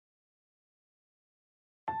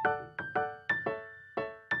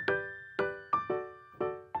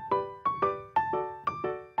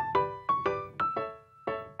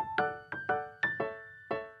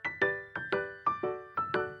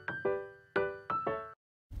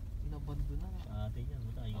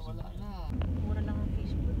Wala na. Mura lang ang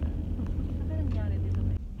fish food. Ano nangyari dito?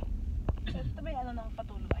 Ito ba yung ano ng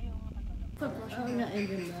patulo? Ayaw nga patulo. Oo nga, and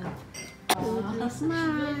then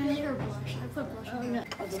smile. Oo nga.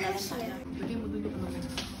 Pag-unalan tayo. Lagyan mo dito naman.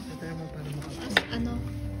 Ito mo para makapag. Ano?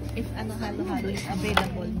 If ano halo-halo is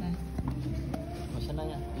available na. Masa na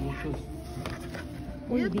yan? YouTube.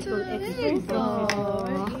 Uy, Bicol Express.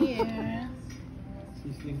 We're here.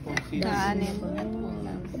 Sisling po sisling. Kanin.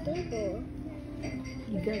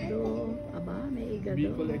 Igado. Aba, may igado.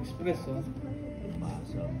 Bicol Express, oh.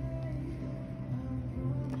 Paso.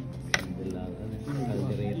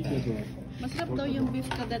 Caldereta. Masarap daw yung beef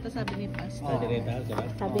kadeta sabi ni Pastor. Caldereta,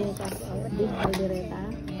 sarap. Sabi ni Pastor, beef caldereta.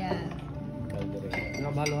 Yeah. Caldereta.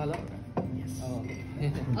 Ano, halo-halo? Yes.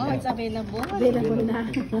 Oh, it's available. Available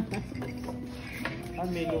na.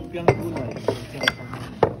 May lumpiang gulay.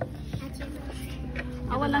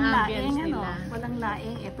 Walang Ang laing, ambience ano? nila. Walang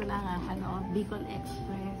laing. Ito lang ang, ano, Bicol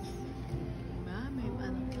Express. Diba? May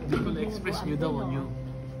ano. Bicol Express nyo daw, nyo.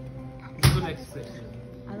 Bicol Express.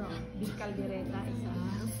 Ano, beef caldereta, isa.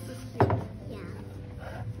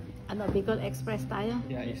 Ano, Bicol Express tayo?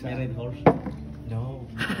 Yeah, isa. Red Horse? No.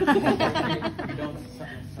 We don't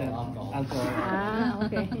sell alcohol. Ah,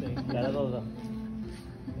 okay. Lalo lang.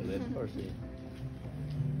 Red Horse, eh.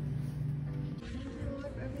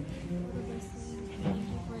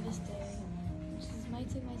 Thank you for this day, which is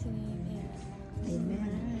mighty, mighty name.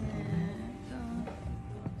 Amen.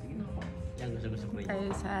 Yan, gusto ko rin.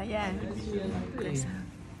 Tayo sa, yan. Ayun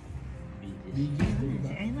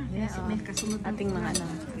na, may kasunod Ating mga ano.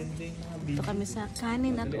 Ito kami sa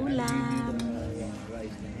Kanin at Ulam.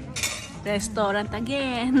 Restaurant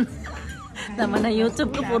again. Naman na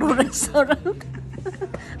YouTube ko, puro restaurant.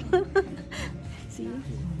 See?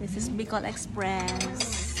 This is Bicol Express.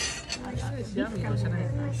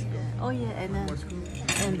 Oh yeah, and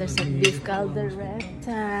there's a beef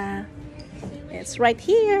caldereta. It's right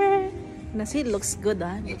here. Nasi looks good,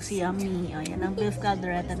 ah. Looks yummy. Oh, yan ang beef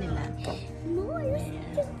caldereta nila.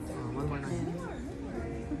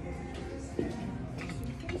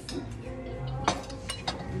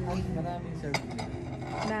 Maraming serving.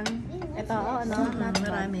 Lang, ito, oh, ano?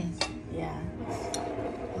 Marami. Yeah.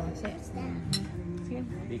 Oh, sige.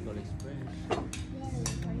 Bicol Express.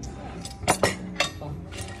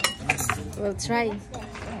 We'll try.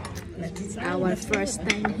 It's our first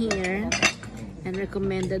time here and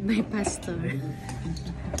recommended by Pastor.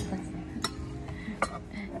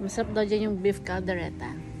 Masarap daw dyan yung beef caldereta.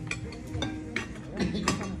 Oh,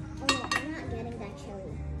 I'm not getting that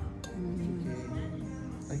chili.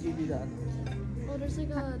 Nagibidaan. Oh, there's like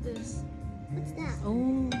this. What's that?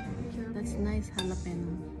 Oh, that's nice.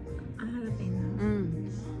 Jalapeno. jalapeno. Mm.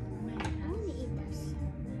 I want to eat this.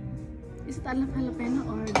 Is it jalapeno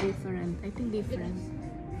or different? I think different.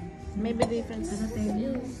 Maybe different.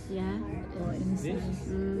 Jalapeno. Yeah. Oh, inside.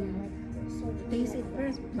 Mm. Taste it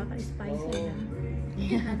first. Baka spicy na.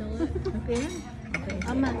 Yeah. Okay? Okay.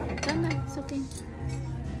 Ama, tama. It's okay.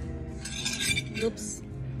 Oops.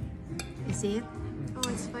 Is it? Oh,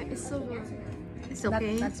 it's so good. It's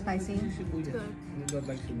okay? Not spicy. Sibuyas. You don't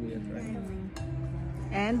like sibuyas, right?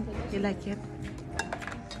 And you like it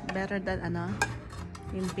better than ano?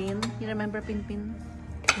 Pinpin. You remember Pinpin?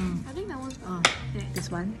 I think that one's. Oh, okay. This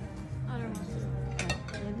one? I don't know.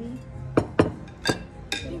 Really?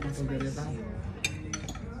 I think that's spicy.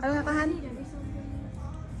 Ano nga kahan?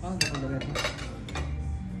 Ah, nakaloreta.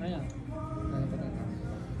 Ayan.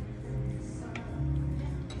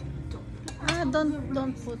 Ah,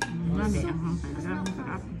 don't put. Marami. Ang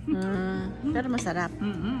sarap. Pero masarap.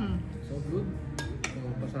 So good. So,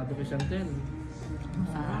 pasado kay Chantel.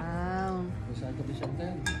 Wow. Pasado kay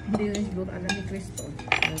Chantel. Hindi na siguro alam ni Cristo.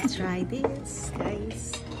 Let's try this,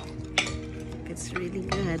 guys. It's really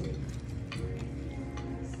good.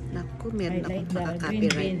 Naku, meron I like akong the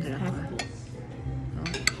green makaka-copyright beans. ako.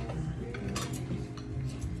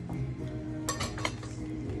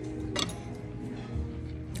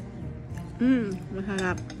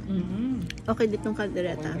 Masarap. Okay, dito yung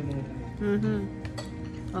kaldereta.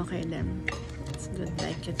 Okay then. It's good,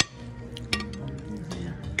 like it.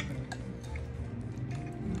 Yeah.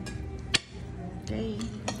 Okay.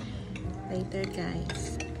 Later,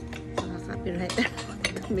 guys. Mga copywriter.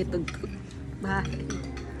 Mitog ko. Bye.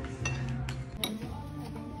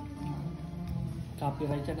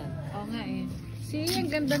 Copyright yan. Oo nga eh. See,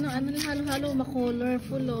 ang ganda ng ano, halo-halo,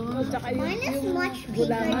 ma-colorful oh. Tsaka Mine is much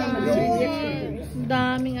pinker than Ang yours.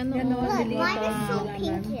 daming ano. Look, oh, mine is so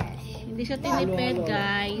pinkish. Hindi siya tinipid,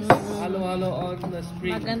 guys. Halo-halo on the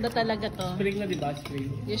spring. Maganda talaga to. Spring na, diba?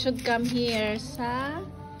 Spring. You should come here sa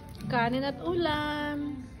Kanin at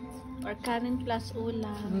Ulam or Kanin plus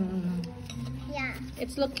Ulam. Yeah,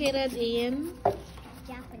 It's located in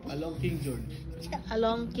Japanese. Along King George.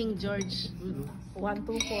 King George.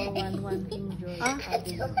 12411 King George.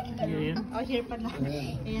 Ayan. Oh, here pa na.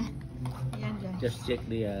 Ayan. Ayan dyan. Just check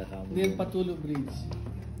the camera. Near Patulo Bridge.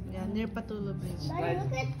 Ayan, near Patulo Bridge. But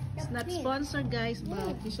look at It's the not fish. sponsored, guys,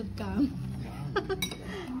 but you should come.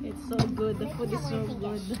 It's so good. The food is so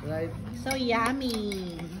good. Right. So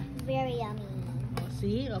yummy. Very yummy.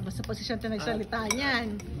 See? O, basta posisyon tayo nagsalita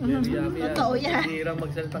niyan. Very yummy yan. Totoo yan. Hindi hirang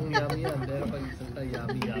magsalitang yummy yan. Pero pag salita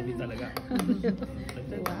yummy talaga.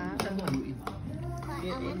 Wow.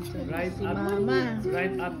 Right Si up, Mama.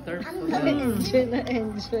 right up Turf Hotel. Enjoy na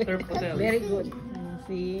enjoy. Turf Hotel. Very good.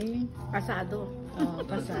 See? Pasado. Oh,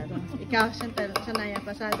 pasado. Ikaw, Sanaya,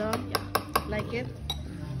 pasado? Like it?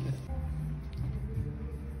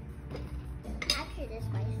 Actually, this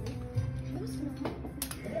spicy.